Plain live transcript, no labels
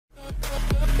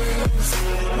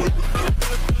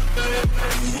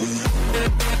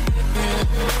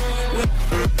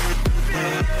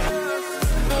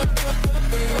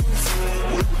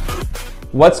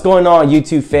What's going on,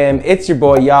 YouTube fam? It's your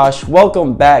boy Yash.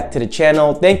 Welcome back to the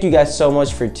channel. Thank you guys so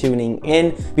much for tuning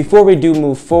in. Before we do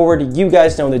move forward, you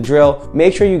guys know the drill.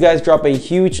 Make sure you guys drop a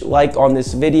huge like on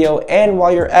this video, and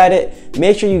while you're at it,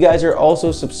 make sure you guys are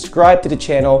also subscribed to the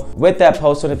channel with that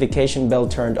post notification bell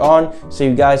turned on so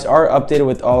you guys are updated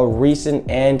with all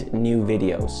recent and new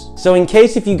videos. So in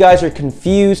case if you guys are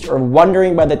confused or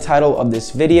wondering by the title of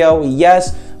this video,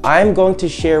 yes, I'm going to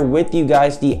share with you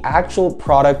guys the actual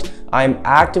product I'm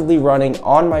actively running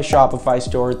on my Shopify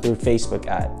store through Facebook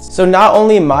ads. So not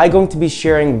only am I going to be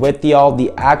sharing with y'all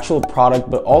the actual product,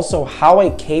 but also how I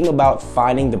came about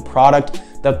finding the product,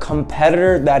 the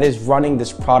competitor that is running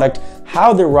this product,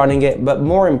 how they're running it, but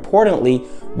more importantly,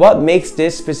 what makes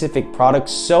this specific product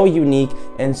so unique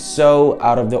and so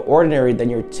out of the ordinary than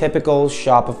your typical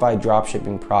Shopify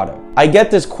dropshipping product. I get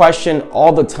this question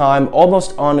all the time,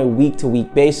 almost on a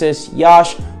week-to-week basis.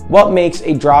 Yash, what makes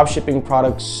a dropshipping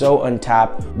product so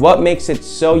untapped? What makes it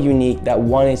so unique that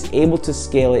one is able to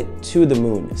scale it to the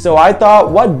moon? So I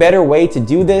thought, what better way to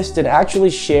do this than actually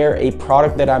share a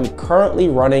product that I'm currently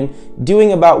running,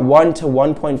 doing about 1 to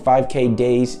 1.5K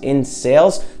days in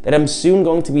sales, that I'm soon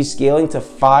going to be scaling to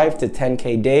 5 to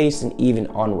 10K days and even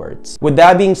onwards. With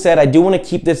that being said, I do want to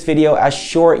keep this video as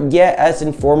short yet as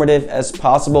informative as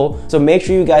possible. So make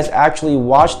sure you guys actually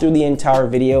watch through the entire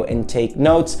video and take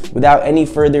notes. Without any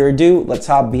further ado, let's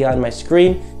hop behind my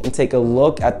screen and take a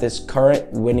look at this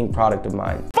current winning product of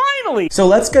mine. So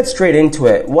let's get straight into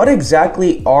it. What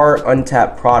exactly are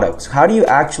untapped products? How do you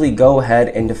actually go ahead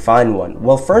and define one?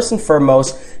 Well, first and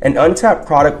foremost, an untapped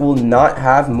product will not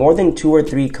have more than 2 or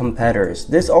 3 competitors.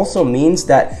 This also means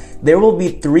that there will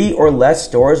be 3 or less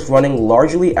stores running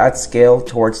largely at scale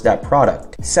towards that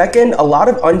product. Second, a lot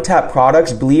of untapped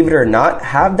products, believe it or not,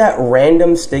 have that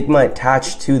random stigma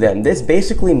attached to them. This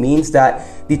basically means that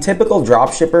the typical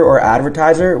dropshipper or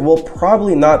advertiser will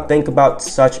probably not think about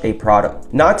such a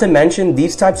product. Not to mention,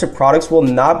 these types of products will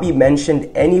not be mentioned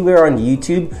anywhere on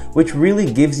YouTube, which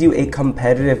really gives you a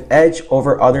competitive edge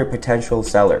over other potential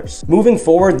sellers. Moving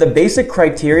forward, the basic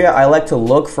criteria I like to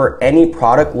look for any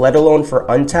product, let alone for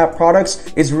untapped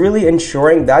products, is really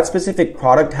ensuring that specific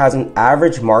product has an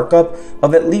average markup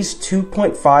of at least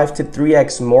 2.5 to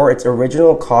 3x more its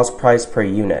original cost price per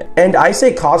unit. And I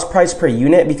say cost price per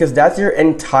unit because that's your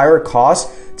entire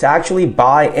cost to actually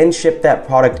buy and ship that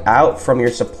product out from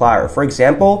your supplier. For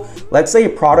example, let's say a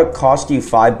product cost you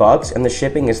 $5 and the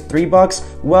shipping is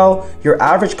 $3. Well, your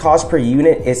average cost per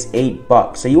unit is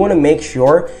 $8. So you want to make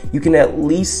sure you can at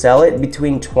least sell it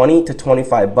between $20 to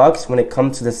 $25 when it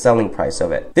comes to the selling price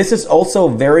of it. This is also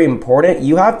very important.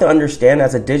 You have to understand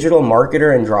as a digital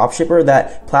marketer and dropshipper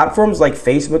that platforms like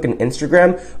Facebook and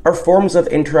Instagram are forms of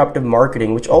interruptive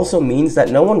marketing, which also means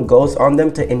that no one goes on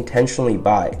them to intentionally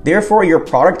buy. Therefore, your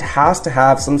product has to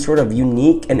have some sort of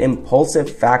unique and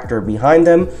impulsive factor behind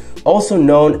them, also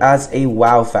known as a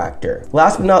wow factor.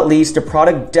 Last but not least, the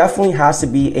product definitely has to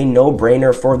be a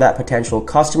no-brainer for that potential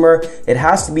customer. It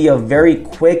has to be a very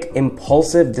quick,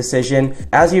 impulsive decision.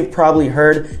 As you've probably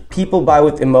heard, people buy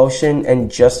with emotion and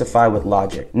justify with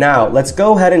logic. Now, let's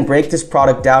go ahead and break this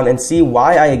product down and see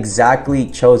why I exactly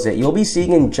chose it. You'll be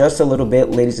seeing in just a little bit,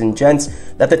 ladies and gents,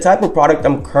 that the type of product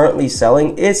I'm currently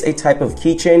selling is a type of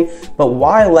keychain, but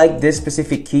why I like this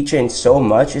specific keychain so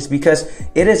much is because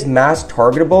it is mass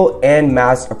targetable and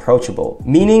mass approachable,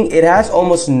 meaning it has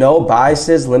almost no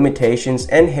biases, limitations,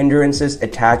 and hindrances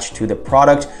attached to the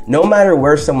product. No matter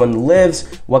where someone lives,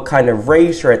 what kind of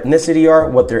race or ethnicity are,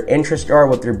 what their interests are,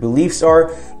 what their beliefs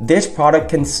are, this product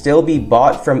can still be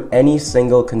bought from any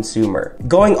single consumer.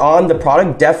 Going on, the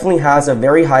product definitely has a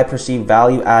very high perceived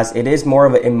value as it is more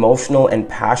of an emotional and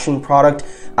passion product.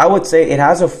 I would say it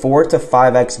has a 4 to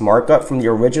 5x markup from the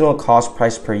original cost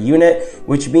price per unit,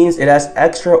 which means it has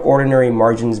extraordinary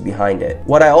margins behind it.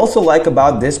 What I also like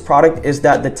about this product is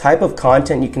that the type of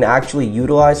content you can actually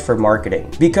utilize for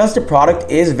marketing. Because the product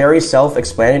is very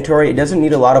self-explanatory, it doesn't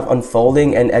need a lot of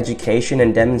unfolding and education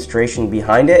and demonstration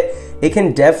behind it. It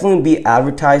can definitely be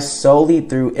advertised solely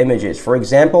through images. For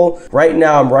example, right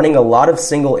now I'm running a lot of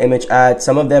single image ads.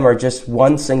 Some of them are just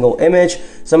one single image.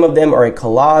 Some of them are a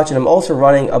collage, and I'm also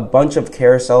running a bunch of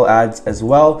carousel ads as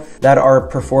well that are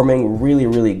performing really,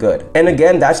 really good. And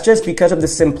again, that's just because of the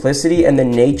simplicity and the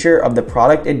nature of the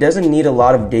product. It doesn't need a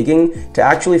lot of digging to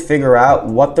actually figure out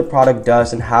what the product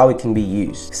does and how it can be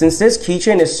used. Since this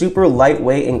keychain is super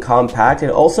lightweight and compact,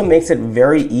 it also makes it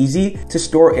very easy to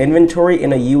store inventory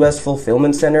in a US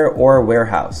fulfillment center or a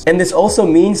warehouse. And this also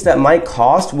means that my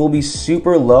cost will be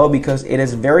super low because it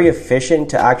is very efficient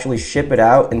to actually ship it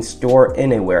out and store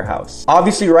in a warehouse.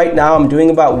 Obviously right now I'm doing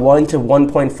about 1 to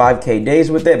 1.5K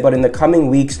days with it, but in the coming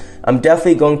weeks I'm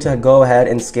definitely going to go ahead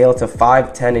and scale to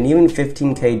 5, 10, and even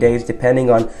 15K days depending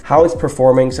on how it's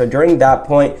performing. So during that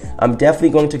point, I'm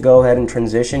definitely going to go ahead and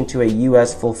transition to a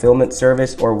US fulfillment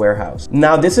service or warehouse.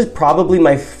 Now, this is probably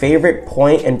my favorite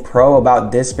point and pro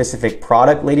about this specific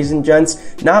product, ladies and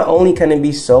gents. Not only can it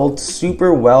be sold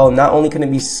super well, not only can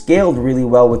it be scaled really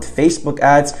well with Facebook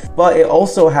ads, but it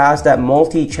also has that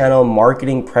multi-channel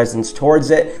marketing presence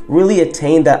towards it, really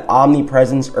attain that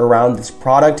omnipresence around this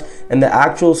product and the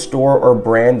actual store or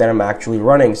brand that I'm actually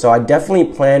running. So I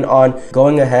definitely plan on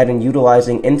going ahead and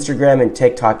utilizing Instagram and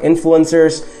TikTok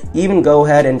influencers, even go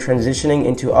ahead and transitioning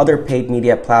into other paid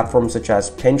media platforms such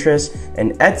as Pinterest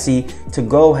and Etsy to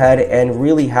go ahead and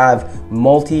really have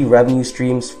multi-revenue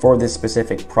streams for this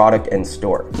specific product and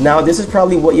store. Now, this is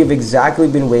probably what you've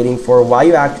exactly been waiting for, why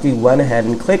you actually went ahead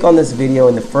and clicked on this video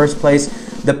in the first place.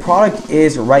 The product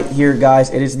is right here,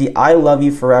 guys. It is the I Love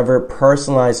You Forever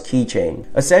personalized keychain.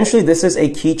 Essentially, this is a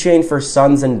keychain for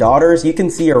sons and daughters. You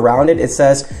can see around it, it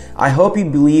says, I hope you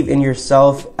believe in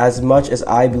yourself as much as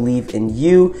I believe in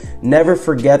you. Never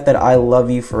forget that I love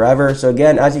you forever. So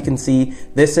again, as you can see,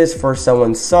 this is for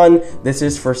someone's son. This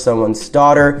is for someone's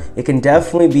daughter. It can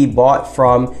definitely be bought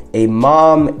from a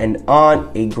mom, an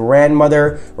aunt, a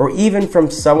grandmother, or even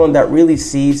from someone that really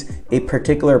sees a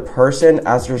particular person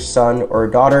as their son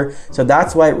or daughter. So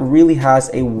that's why it really has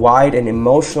a wide and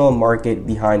emotional market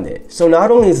behind it. So not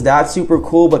only is that super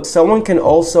cool, but someone can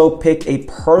also pick a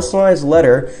personalized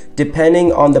letter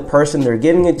depending on the person they're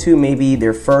giving it to, maybe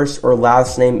their first or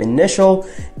last name initial,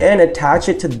 and attach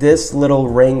it to this little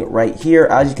ring right here.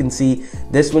 As you can see,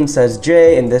 this one says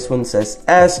J and this one says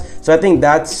S. So I think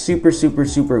that's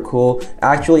super cool,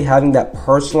 actually having that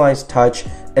personalized touch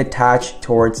attached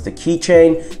towards the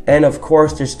keychain. And of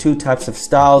course, there's two types of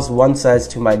styles. One says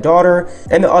to my daughter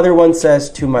and the other one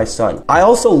says to my son. I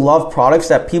also love products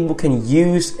that people can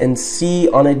use and see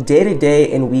on a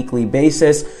day-to-day and weekly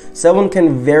basis. Someone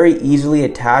can very easily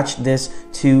attach this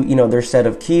to, their set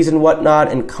of keys and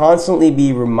whatnot, and constantly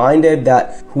be reminded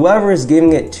that whoever is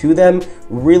giving it to them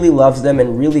really loves them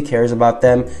and really cares about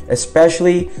them,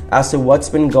 especially as to what's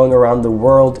been going around the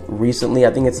world recently.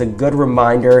 I think it's a good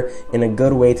reminder and a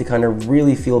good way to kind of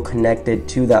really feel connected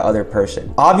to that other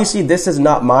person. Obviously, this is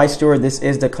not my store. This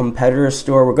is the competitor's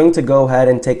store. We're going to go ahead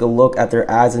and take a look at their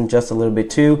ads in just a little bit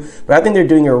too, but I think they're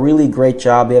doing a really great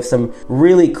job. They have some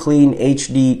really clean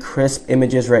HD crisp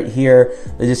images right here.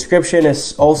 The description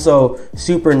is also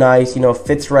super nice,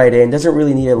 fits right in. Doesn't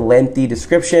really need a lengthy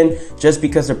description just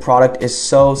because the product is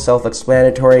so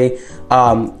self-explanatory.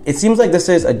 It seems like this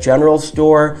is a general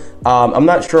store. I'm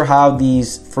not sure how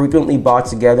these frequently bought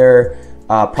together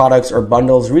products or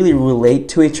bundles really relate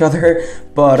to each other,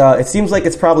 but it seems like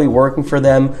it's probably working for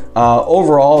them.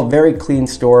 Overall, very clean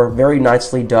store, very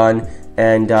nicely done.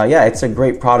 And yeah, it's a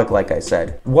great product, like I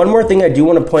said. One more thing I do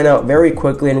want to point out very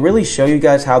quickly and really show you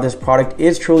guys how this product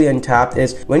is truly untapped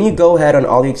is when you go ahead on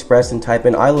AliExpress and type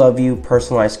in I love you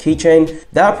personalized keychain,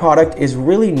 that product is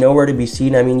really nowhere to be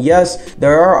seen. I mean, yes,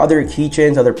 there are other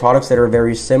keychains, other products that are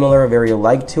very similar, very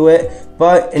alike to it,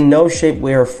 but in no shape,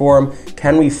 way, or form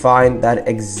can we find that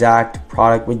exact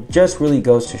product, which just really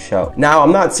goes to show. Now,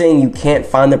 I'm not saying you can't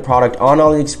find the product on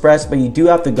AliExpress, but you do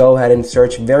have to go ahead and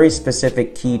search very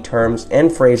specific key terms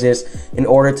and phrases in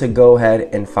order to go ahead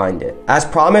and find it. As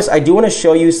promised, I do want to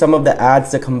show you some of the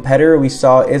ads the competitor we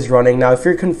saw is running. Now, if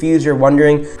you're confused, you're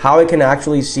wondering how I can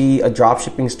actually see a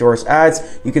dropshipping store's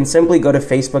ads, you can simply go to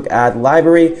Facebook ad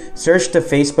library, search the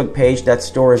Facebook page that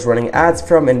store is running ads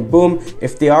from, and boom,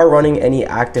 if they are running any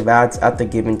active ads at the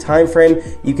given time frame,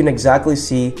 you can exactly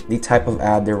see the type of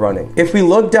ad they're running. If we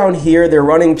look down here, they're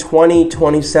running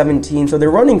 2017, so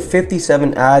they're running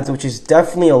 57 ads, which is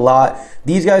definitely a lot.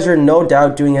 These guys are no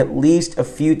doubt doing at least a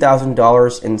few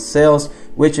 $1,000s in sales,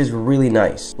 which is really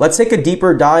nice. Let's take a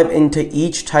deeper dive into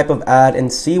each type of ad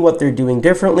and see what they're doing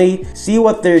differently, see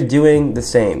what they're doing the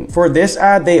same. For this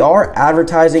ad, they are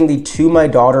advertising the To My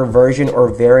Daughter version or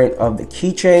variant of the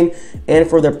keychain. And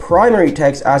for the primary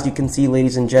text, as you can see,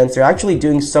 ladies and gents, they're actually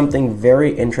doing something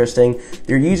very interesting.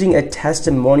 They're using a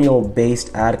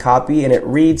testimonial-based ad copy, and it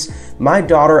reads, "My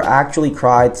daughter actually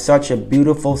cried, such a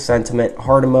beautiful sentiment,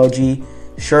 heart emoji.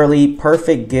 Shirley,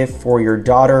 perfect gift for your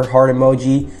daughter, heart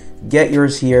emoji. Get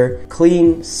yours here."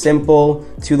 Clean, simple,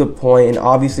 to the point, and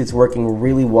obviously it's working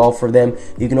really well for them.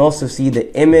 You can also see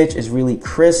the image is really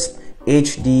crisp,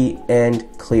 HD and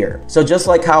clear. So just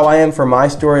like how I am for my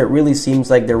store, it really seems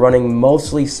like they're running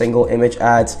mostly single image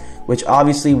ads, which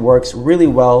obviously works really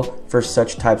well for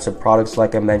such types of products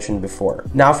like I mentioned before.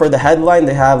 Now for the headline,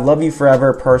 they have "Love You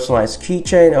Forever Personalized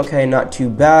Keychain." Okay, not too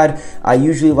bad. I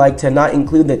usually like to not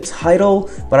include the title,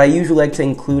 but I usually like to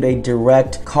include a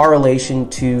direct correlation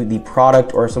to the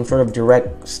product or some sort of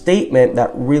direct statement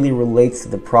that really relates to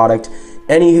the product.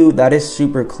 Anywho, that is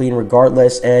super clean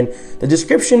regardless, and the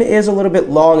description is a little bit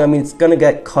long. I mean, it's gonna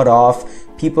get cut off.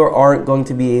 People aren't going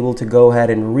to be able to go ahead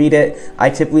and read it. I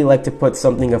typically like to put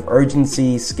something of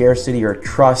urgency, scarcity, or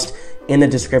trust in the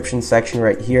description section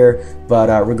right here,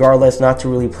 but regardless, not to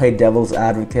really play devil's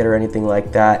advocate or anything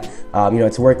like that. You know,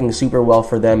 it's working super well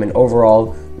for them, and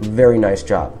overall, very nice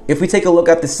job. If we take a look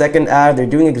at the second ad, they're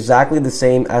doing exactly the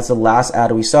same as the last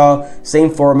ad we saw. Same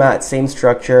format, same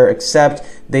structure, except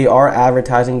they are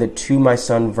advertising the "To My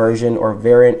Son" version or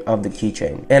variant of the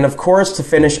keychain. And of course, to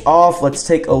finish off, let's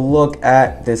take a look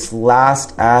at this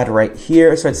last ad right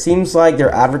here. So it seems like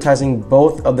they're advertising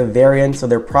both of the variants. So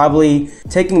they're probably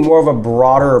taking more of a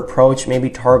broader approach, maybe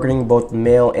targeting both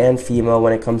male and female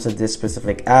when it comes to this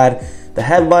specific ad. The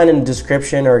headline and the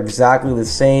description are exactly the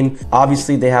same.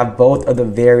 Obviously, they have both of the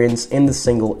variants in the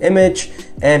single image.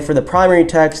 And for the primary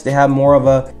text, they have more of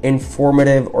a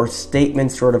informative or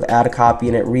statement sort of ad copy,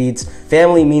 and it reads,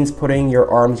 "Family means putting your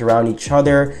arms around each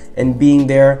other and being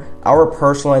there. Our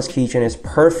personalized keychain is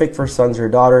perfect for sons or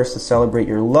daughters to celebrate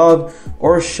your love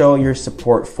or show your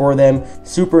support for them."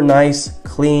 Super nice,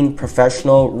 clean,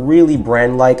 professional, really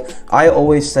brand-like. I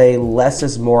always say less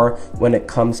is more when it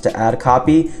comes to ad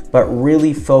copy, but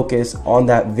really focus on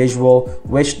that visual,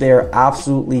 which they're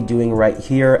absolutely doing right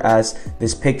here, as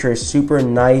this picture is super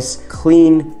nice,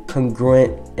 clean,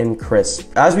 congruent, and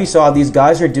crisp. As we saw, these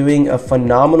guys are doing a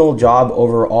phenomenal job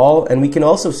overall, and we can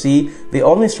also see they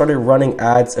only started running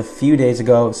ads a few days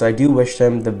ago, so I do wish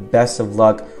them the best of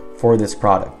luck for this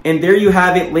product. And there you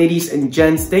have it, ladies and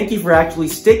gents. Thank you for actually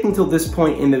sticking till this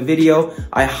point in the video.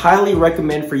 I highly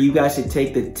recommend for you guys to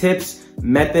take the tips,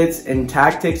 methods, and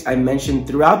tactics I mentioned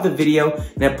throughout the video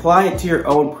and apply it to your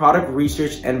own product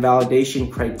research and validation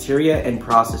criteria and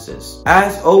processes.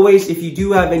 As always, if you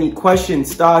do have any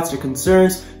questions, thoughts, or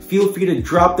concerns, feel free to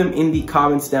drop them in the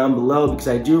comments down below, because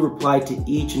I do reply to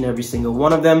each and every single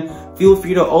one of them. Feel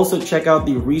free to also check out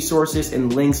the resources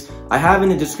and links I have in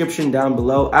the description down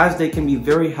below, as they can be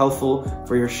very helpful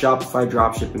for your Shopify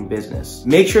dropshipping business.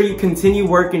 Make sure you continue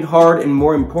working hard, and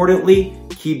more importantly,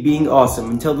 keep being awesome.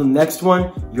 Until the next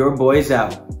one, your boy is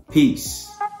out. Peace.